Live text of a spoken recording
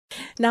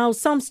Now,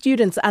 some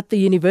students at the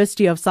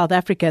University of South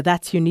Africa,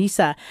 that's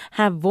UNISA,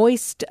 have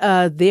voiced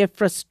their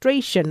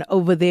frustration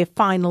over their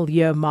final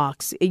year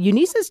marks.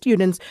 UNISA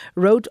students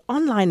wrote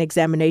online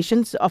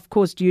examinations, of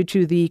course, due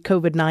to the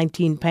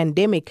COVID-19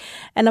 pandemic.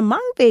 And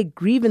among their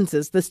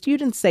grievances, the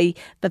students say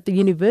that the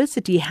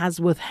university has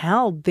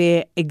withheld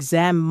their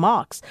exam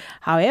marks.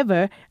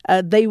 However,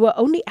 they were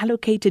only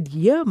allocated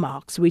year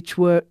marks, which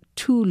were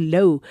too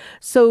low.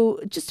 So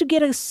just to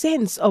get a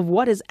sense of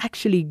what is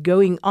actually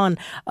going on,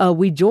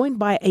 we're joined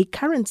by a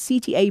current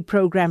CTA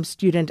program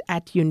student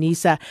at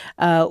UNISA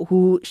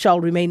who shall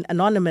remain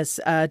anonymous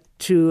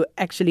to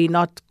actually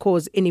not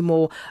cause any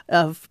more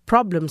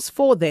problems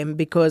for them,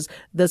 because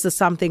this is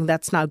something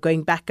that's now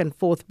going back and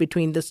forth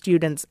between the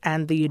students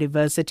and the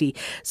university.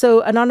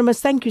 So,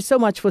 Anonymous, thank you so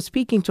much for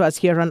speaking to us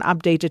here on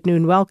Update at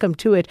Noon. Welcome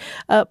to it.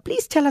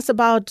 Please tell us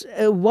about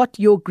what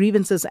your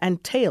grievances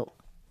entail.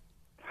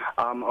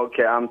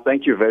 Okay,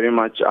 thank you very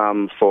much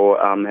for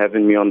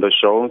having me on the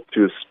show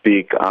to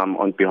speak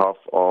on behalf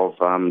of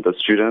the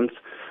students.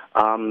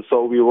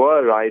 So we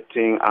were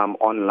writing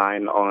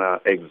online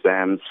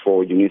exams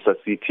for UNISA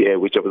CTA,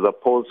 which was a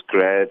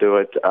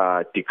postgraduate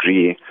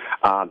degree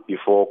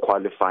before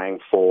qualifying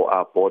for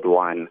Board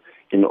 1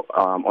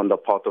 on the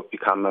path of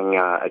becoming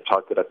a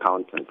chartered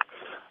accountant.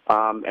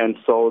 And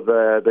so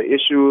the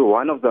issue,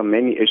 one of the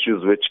many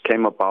issues which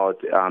came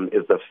about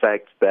is the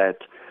fact that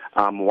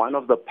one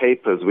of the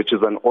papers, which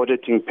is an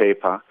auditing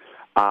paper,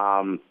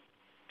 one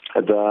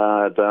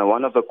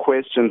of the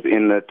questions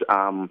in it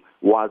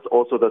was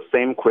also the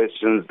same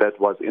questions that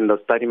was in the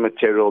study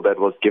material that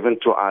was given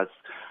to us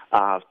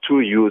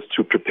to use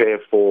to prepare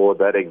for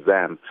that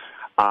exam.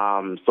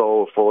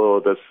 So for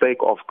the sake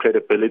of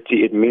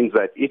credibility, it means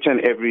that each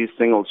and every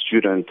single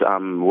student,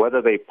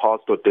 whether they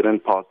passed or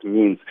didn't pass,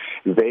 means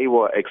they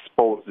were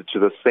exposed to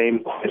the same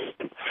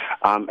question.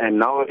 And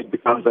now it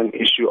becomes an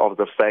issue of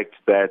the fact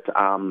that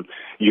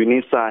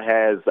UNISA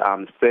has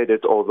said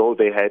it, although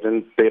they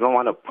don't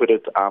want to put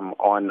it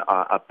on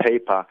a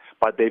paper,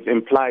 but they've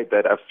implied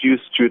that a few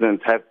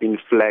students have been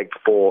flagged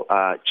for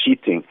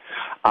cheating.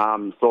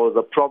 So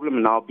the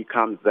problem now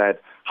becomes that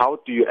how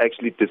do you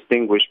actually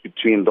distinguish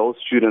between those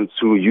students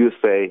who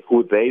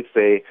they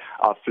say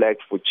are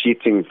flagged for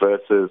cheating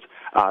versus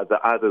the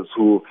others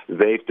who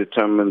they've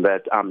determined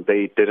that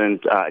they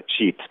didn't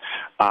cheat?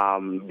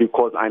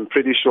 Because I'm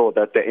pretty sure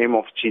that the aim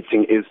of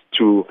cheating is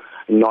to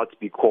not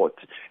be caught.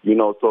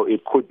 So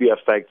it could be a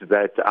fact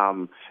that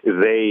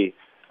they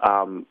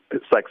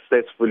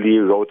successfully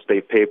wrote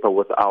their paper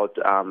without,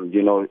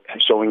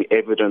 showing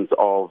evidence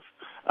of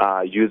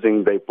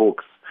using their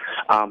books.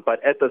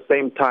 But at the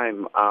same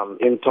time,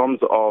 in terms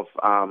of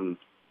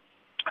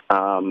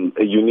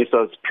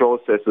UNISA's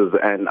processes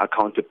and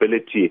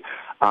accountability,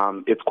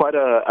 it's quite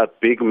a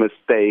big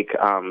mistake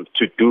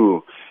to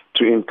do.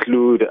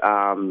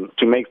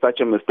 To make such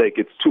a mistake,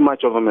 it's too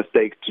much of a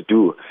mistake to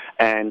do.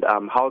 And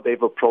how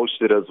they've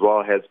approached it as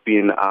well has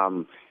been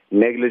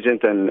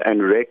negligent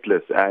and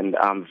reckless and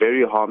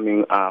very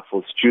harming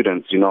for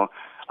students.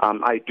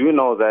 I do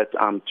know that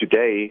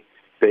today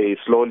they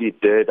slowly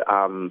did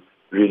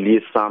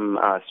release some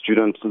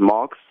students'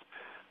 marks,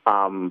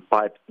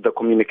 but the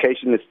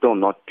communication is still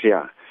not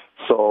clear.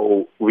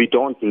 So we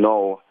don't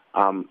know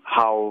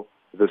how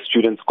the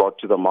students got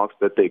to the marks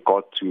that they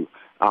got to.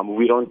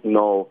 We don't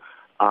know,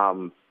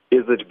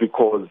 is it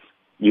because,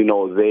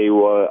 they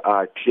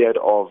were cleared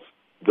of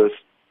this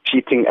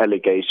cheating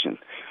allegation,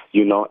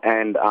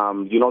 and,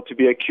 to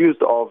be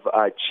accused of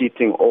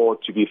cheating or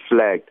to be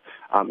flagged,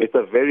 it's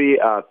a very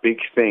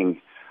big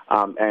thing.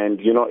 And,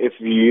 if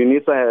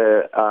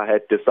UNISA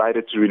had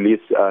decided to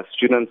release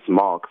students'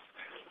 marks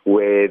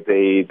where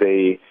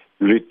they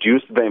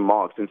reduced their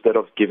marks instead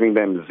of giving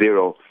them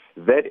 0,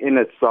 that in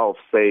itself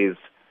says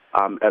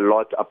a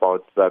lot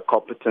about the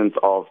competence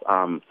of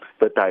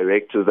the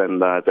directors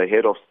and the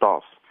head of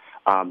staff.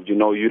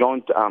 You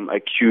don't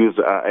accuse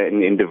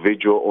an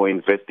individual or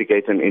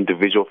investigate an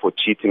individual for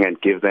cheating and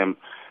give them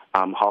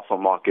half a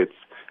mark. It's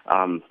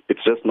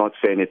just not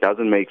fair and it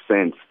doesn't make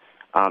sense.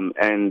 And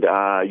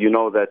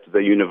that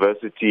the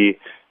university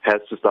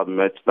has to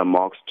submit the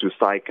marks to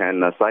SAICA,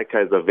 and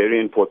SAICA is a very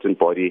important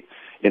body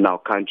in our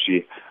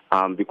country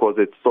because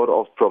it sort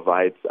of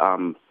provides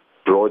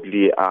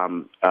broadly,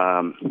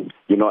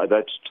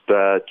 that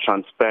the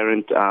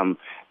transparent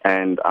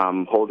and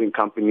holding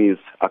companies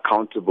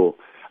accountable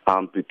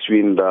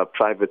between the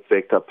private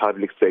sector,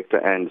 public sector,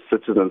 and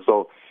citizens.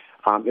 So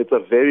it's a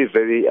very,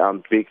 very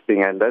big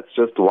thing, and that's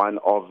just one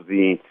of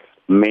the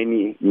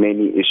many,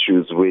 many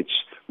issues which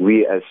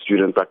we as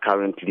students are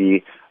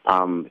currently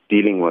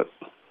dealing with.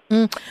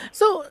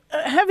 So,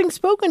 having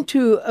spoken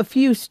to a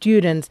few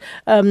students,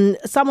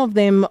 some of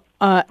them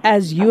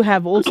as you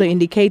have also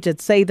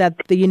indicated, say that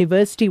the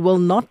university will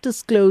not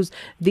disclose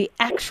the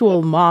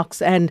actual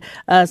marks. And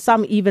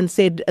some even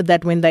said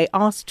that when they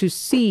asked to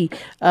see,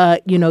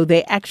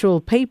 their actual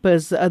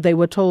papers, they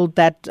were told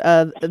that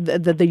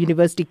the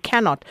university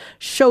cannot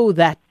show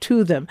that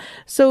to them.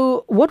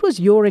 So what was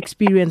your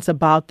experience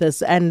about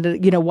this? And,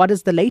 what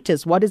is the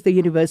latest? What is the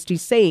university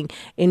saying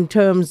in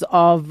terms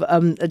of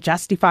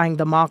justifying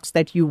the marks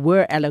that you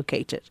were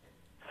allocated?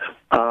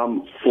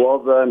 Well,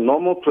 the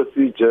normal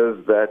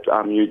procedures that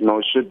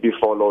should be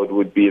followed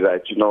would be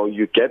that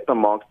you get the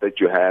marks that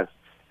you have,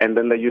 and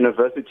then the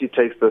university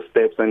takes the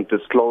steps and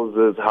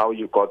discloses how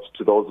you got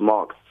to those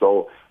marks.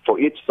 So for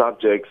each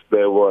subject,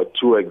 there were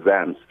 2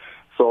 exams.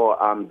 So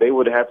they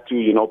would have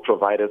to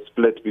provide a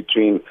split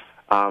between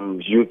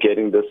you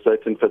getting the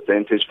certain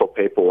percentage for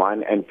paper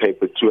 1 and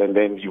paper 2, and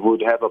then you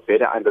would have a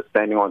better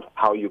understanding on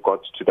how you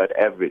got to that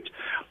average.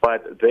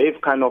 But they've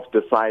kind of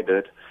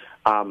decided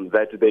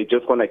that they're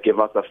just going to give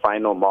us a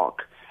final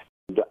mark.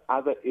 The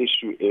other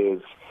issue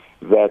is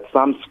that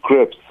some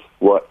scripts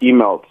were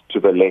emailed to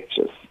the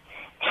lectures.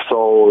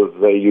 So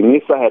the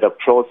UNISA had a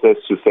process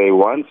to say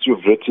once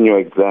you've written your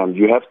exam,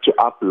 you have to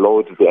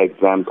upload the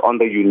exams on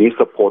the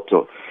UNISA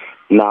portal.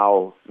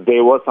 Now,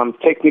 there were some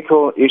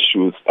technical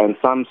issues, and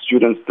some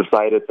students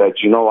decided that,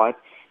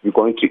 we're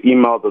going to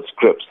email the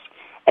scripts.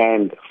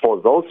 And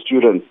for those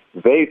students,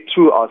 they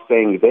too are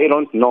saying they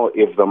don't know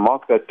if the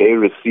mark that they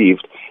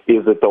received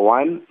is it the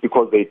one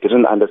because they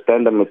didn't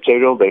understand the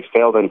material, they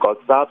failed and got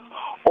subs,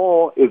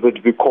 or is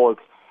it because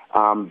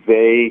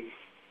their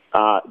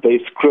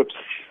scripts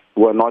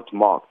were not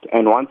marked.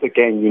 And once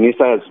again,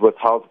 UNISA has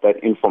withheld that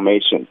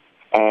information,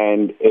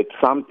 and it's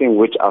something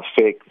which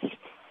affects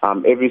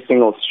every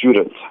single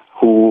student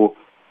who,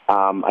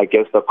 I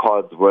guess, the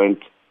cards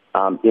weren't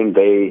in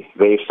their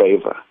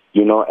favor,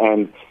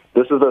 and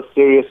this is a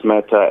serious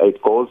matter.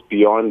 It goes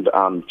beyond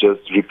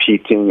just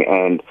repeating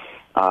and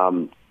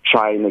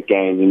trying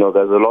again.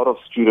 There's a lot of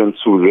students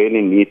who really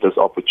need this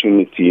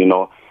opportunity.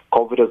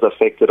 COVID has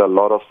affected a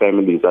lot of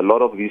families. A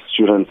lot of these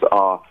students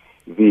are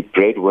the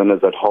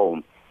breadwinners at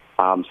home.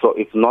 So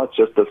it's not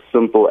just as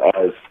simple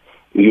as,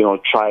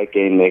 try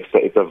again next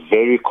year. It's a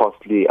very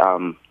costly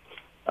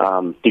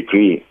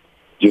degree,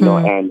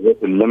 and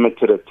with a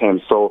limited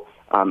attempt. So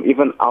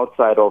even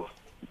outside of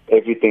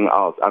everything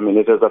else,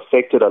 it has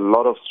affected a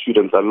lot of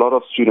students. A lot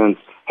of students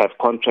have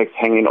contracts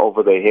hanging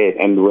over their head,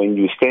 and when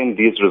you send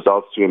these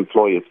results to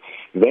employers,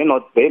 they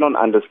don't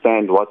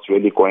understand what's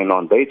really going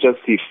on. They just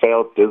see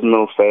fail,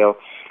 dismal fail,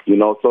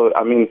 So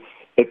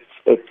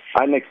it's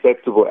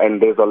unacceptable,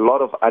 and there's a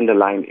lot of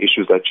underlying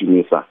issues at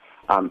UNISA.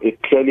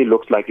 It clearly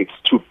looks like it's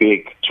too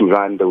big to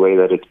run the way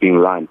that it's being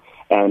run.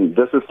 And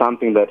this is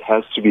something that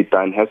has to be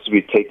done, has to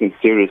be taken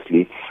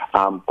seriously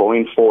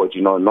going forward,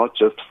 not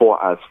just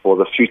for us, for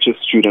the future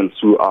students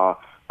who are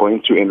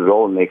going to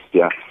enroll next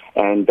year.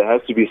 And there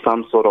has to be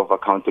some sort of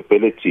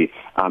accountability,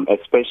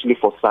 especially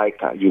for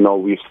SAICA.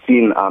 We've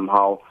seen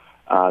how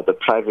the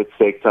private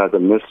sector, the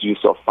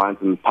misuse of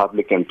funds in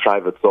public and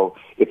private. So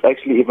it's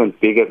actually even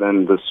bigger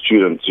than the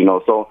students,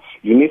 So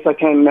UNISA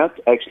cannot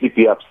actually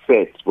be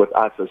upset with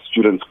us as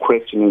students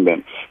questioning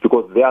them,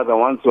 because they are the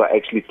ones who are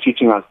actually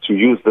teaching us to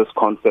use this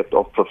concept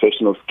of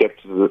professional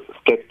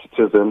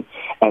skepticism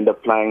and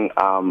applying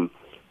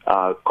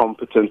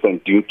competence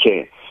and due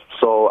care.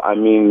 So,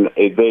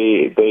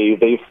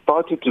 they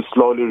started to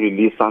slowly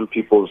release some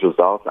people's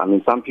results.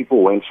 Some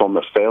people went from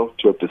a fail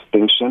to a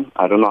distinction.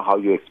 I don't know how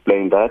you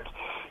explain that,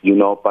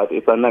 but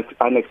it's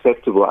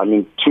unacceptable.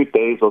 2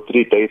 days or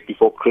 3 days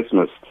before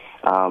Christmas.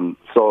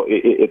 So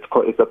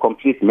it's a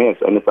complete mess,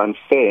 and it's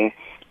unfair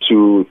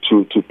to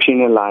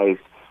penalize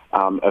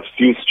a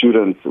few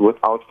students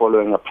without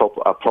following a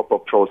proper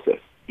process,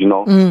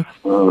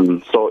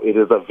 So it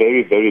is a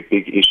very, very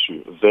big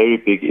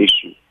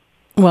issue.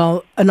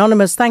 Well,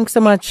 Anonymous, thanks so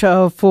much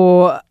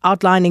for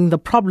outlining the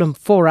problem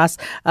for us,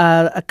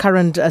 a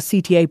current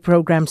CTA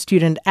program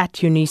student at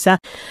UNISA.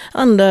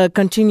 And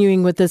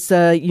continuing with this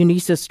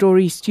UNISA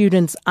story,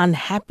 students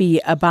unhappy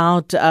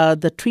about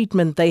the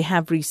treatment they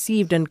have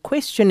received and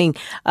questioning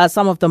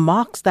some of the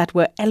marks that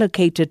were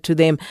allocated to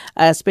them,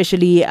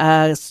 especially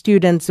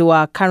students who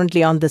are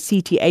currently on the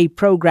CTA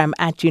program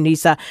at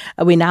UNISA.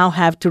 We now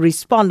have to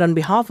respond on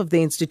behalf of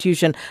the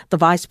institution, the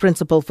Vice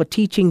Principal for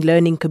Teaching,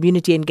 Learning,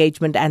 Community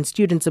Engagement and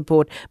Student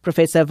Support,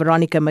 Professor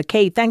Veronica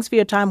McKay. Thanks for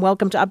your time.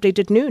 Welcome to Update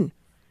at Noon.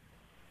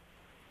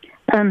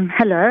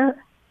 Hello.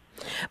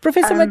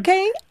 Professor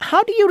McKay,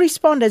 how do you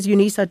respond as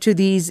UNISA to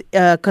these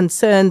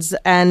concerns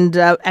and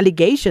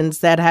allegations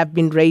that have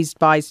been raised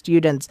by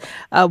students?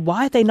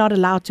 Why are they not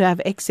allowed to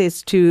have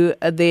access to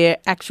their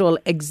actual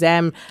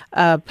exam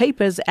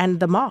papers and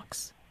the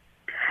marks?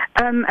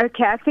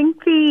 Okay, I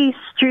think the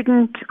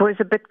student was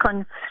a bit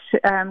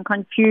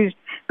confused.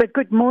 But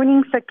good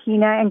morning,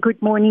 Sakina, and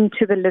good morning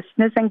to the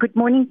listeners, and good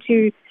morning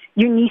to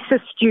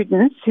UNISA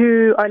students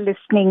who are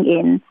listening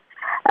in.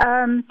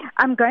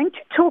 I'm going to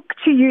talk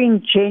to you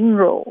in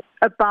general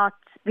about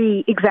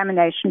the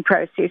examination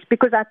process,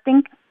 because I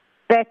think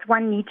that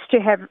one needs to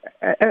have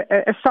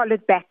a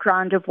solid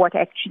background of what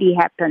actually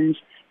happened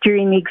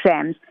during the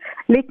exams.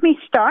 Let me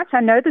start.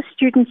 I know the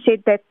student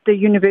said that the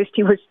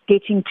university was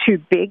getting too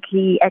big.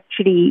 He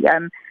actually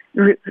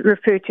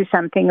referred to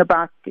something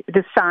about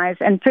the size.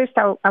 And first,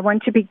 I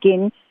want to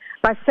begin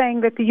by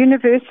saying that the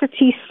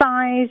university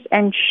size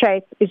and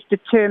shape is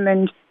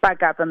determined by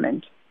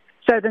government.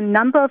 So the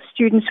number of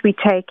students we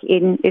take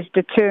in is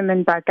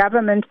determined by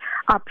government.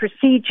 Our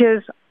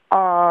procedures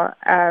are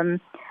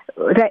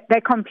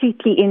they're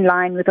completely in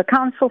line with the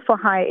Council for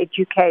Higher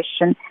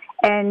Education,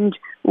 and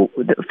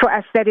for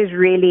us that is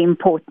really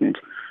important.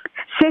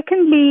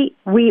 Secondly,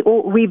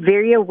 we're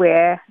very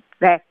aware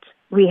that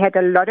we had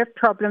a lot of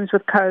problems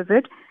with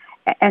COVID,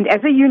 and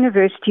as a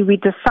university we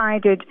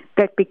decided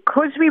that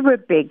because we were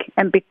big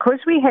and because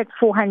we had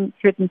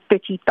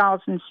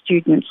 430,000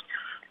 students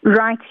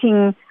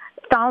writing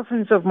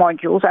thousands of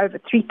modules, over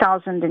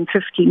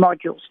 3,050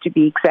 modules to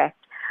be exact,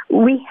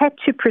 we had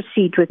to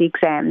proceed with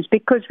exams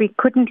because we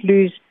couldn't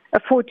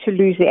afford to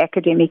lose the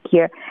academic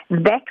year.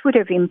 That would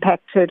have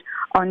impacted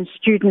on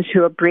students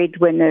who are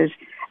breadwinners,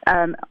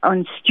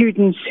 on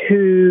students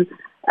who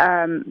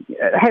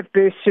have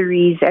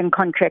bursaries and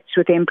contracts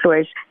with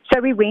employers.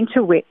 So we went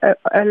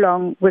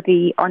along with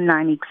the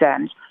online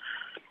exams.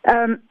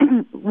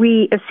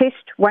 We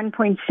assessed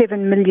 1.7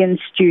 million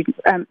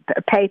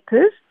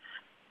papers.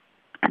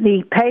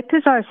 The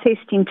papers are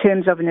assessed in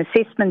terms of an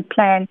assessment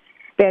plan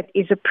that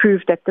is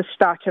approved at the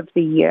start of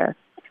the year.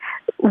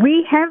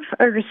 We have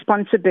a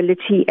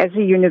responsibility as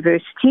a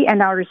university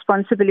and our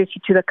responsibility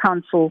to the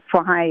Council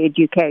for Higher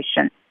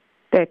Education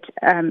that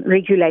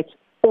regulates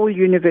all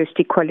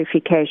university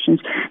qualifications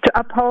to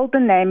uphold the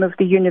name of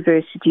the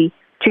university,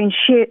 to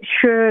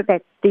ensure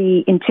that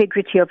the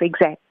integrity of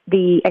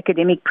the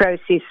academic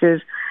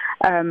processes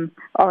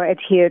are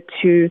adhered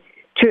to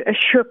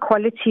assure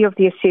quality of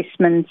the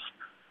assessments.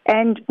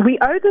 And we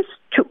owe this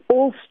to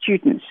all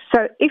students.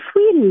 So if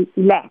we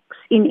lax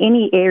in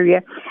any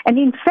area, and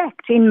in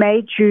fact, in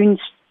May, June,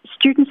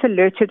 students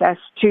alerted us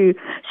to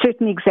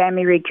certain exam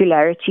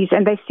irregularities,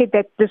 and they said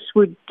that this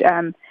would,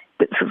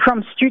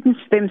 from students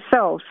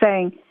themselves,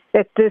 saying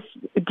that this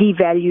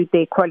devalued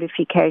their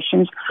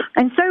qualifications.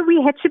 And so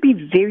we had to be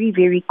very,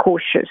 very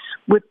cautious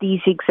with these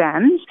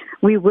exams.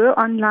 We were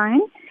online.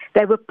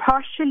 They were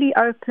partially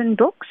open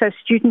books, so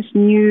students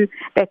knew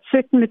that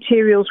certain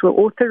materials were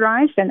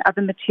authorized and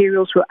other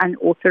materials were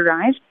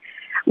unauthorized.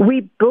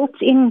 We built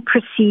in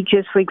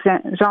procedures. For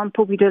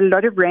example, we did a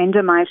lot of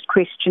randomized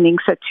questioning,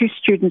 so two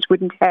students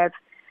wouldn't have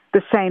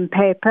the same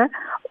paper,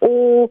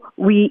 or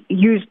we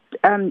used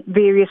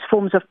various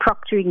forms of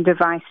proctoring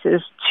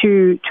devices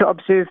to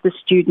observe the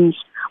students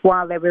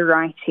while they were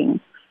writing.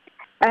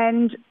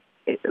 And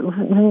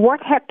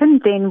what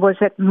happened then was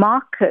that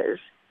markers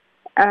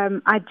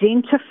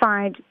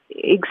identified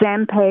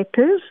exam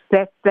papers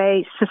that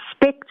they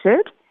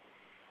suspected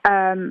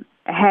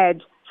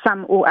had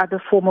some or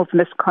other form of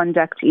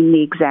misconduct in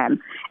the exam.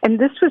 And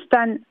this was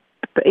done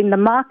in the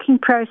marking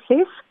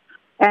process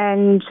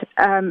and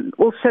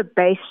also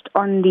based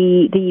on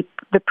the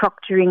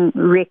proctoring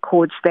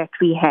records that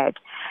we had.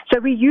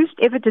 So we used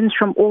evidence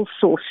from all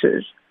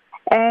sources,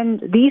 and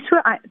these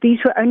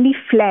were only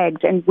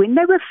flagged. And when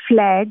they were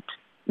flagged,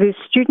 the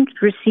student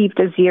received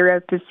a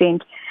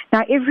 0%.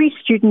 Now, every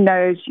student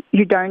knows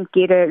you don't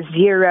get a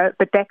 0,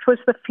 but that was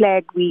the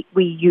flag we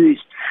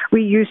used.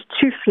 We used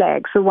two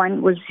flags. The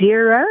one was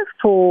 0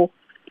 for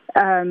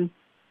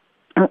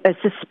a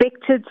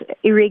suspected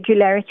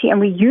irregularity, and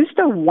we used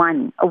a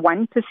 1%.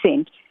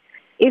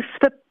 If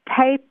the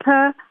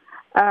paper,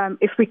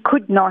 if we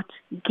could not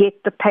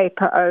get the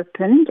paper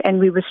opened, and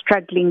we were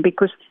struggling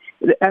because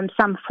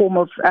some form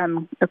of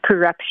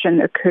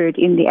corruption occurred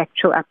in the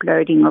actual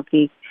uploading of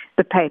the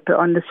paper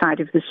on the side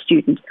of the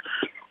student.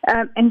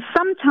 And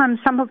sometimes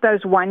some of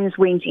those ones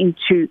went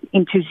into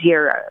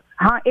 0.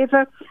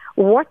 However,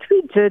 what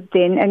we did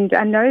then, and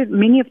I know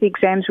many of the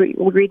exams were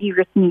already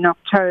written in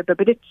October,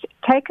 but it's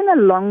taken a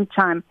long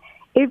time.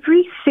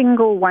 Every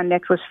single one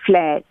that was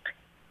flagged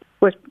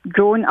was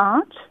drawn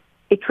out.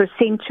 It was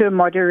sent to a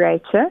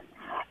moderator.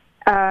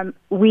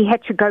 We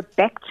had to go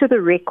back to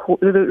the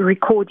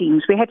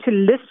recordings. We had to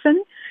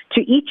listen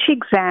to each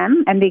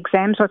exam, and the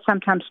exams are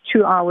sometimes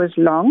 2 hours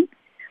long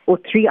or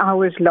 3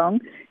 hours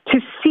long, to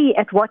see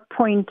at what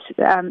point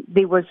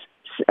there was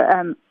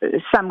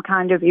some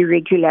kind of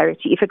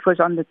irregularity, if it was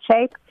on the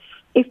tape,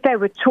 if they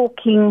were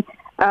talking,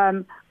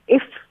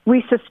 if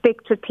we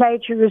suspected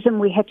plagiarism,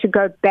 we had to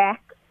go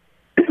back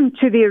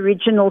to the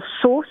original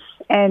source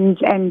and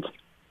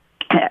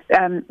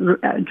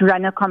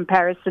run a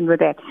comparison with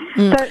that.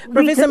 So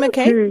Professor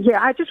McKay?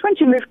 I just want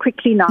to move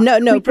quickly now.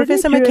 No,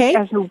 Professor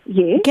McKay,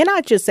 yes? Can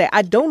I just say,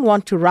 I don't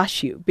want to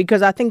rush you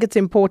because I think it's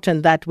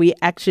important that we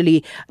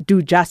actually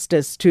do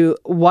justice to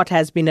what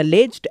has been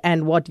alleged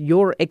and what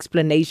your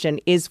explanation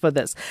is for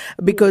this.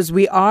 Because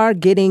we are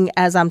getting,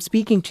 as I'm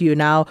speaking to you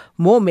now,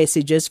 more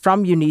messages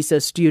from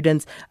UNISA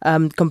students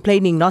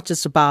complaining not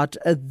just about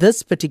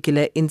this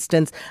particular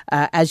instance,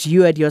 as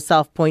you had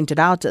yourself pointed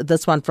out,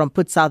 this one from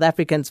Put South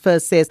Africans First,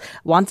 Nicholas says,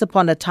 once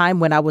upon a time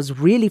when I was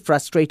really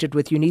frustrated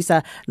with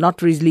UNISA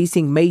not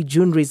releasing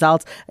May-June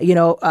results,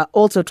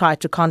 also tried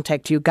to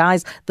contact you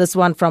guys. This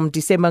one from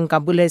December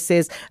Nkambule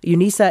says,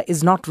 UNISA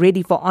is not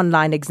ready for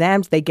online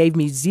exams. They gave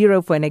me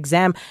 0 for an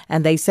exam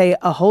and they say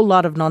a whole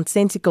lot of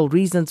nonsensical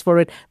reasons for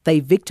it. They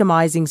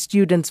victimizing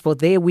students for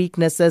their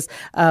weaknesses.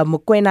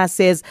 Mukwena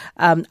says,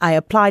 I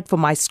applied for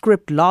my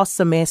script last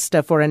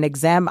semester for an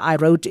exam I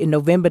wrote in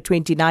November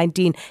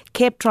 2019,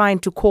 kept trying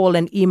to call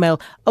and email,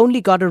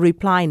 only got a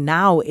reply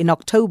now in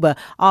October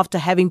after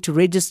having to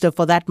register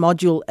for that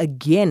module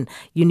again.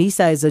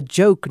 UNISA is a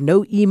joke,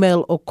 no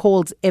email or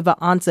calls ever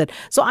answered.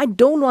 So I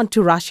don't want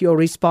to rush your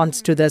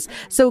response to this.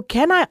 So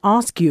can I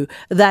ask you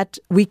that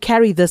we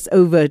carry this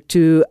over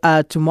to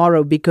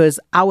tomorrow, because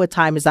our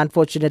time is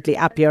unfortunately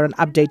up here on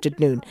Update at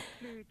Noon.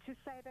 To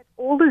say that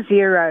all the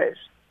zeros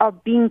are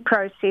being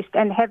processed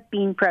and have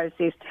been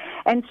processed,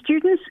 and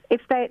students,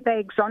 if they're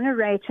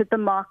exonerated, the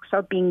marks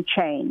are being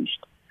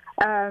changed.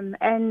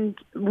 And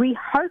we're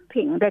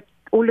hoping that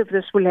all of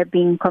this will have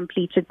been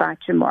completed by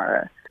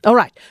tomorrow. All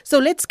right. So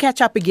let's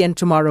catch up again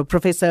tomorrow.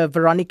 Professor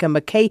Veronica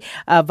McKay,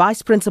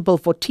 Vice Principal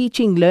for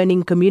Teaching,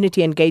 Learning,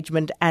 Community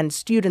Engagement and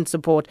Student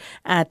Support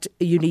at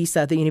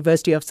UNISA, the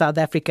University of South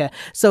Africa.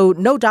 So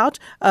no doubt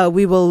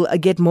we will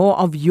get more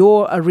of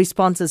your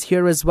responses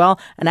here as well.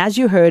 And as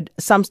you heard,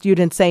 some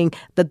students saying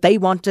that they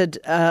wanted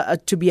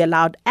to be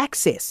allowed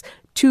access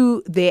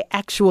to their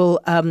actual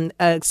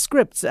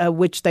scripts,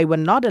 which they were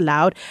not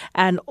allowed.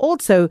 And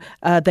also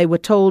they were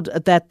told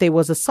that there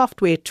was a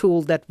software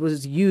tool that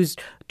was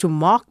used to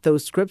mark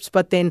those scripts,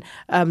 but then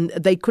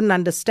they couldn't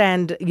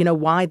understand,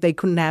 why they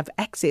couldn't have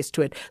access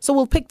to it. So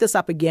we'll pick this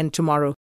up again tomorrow.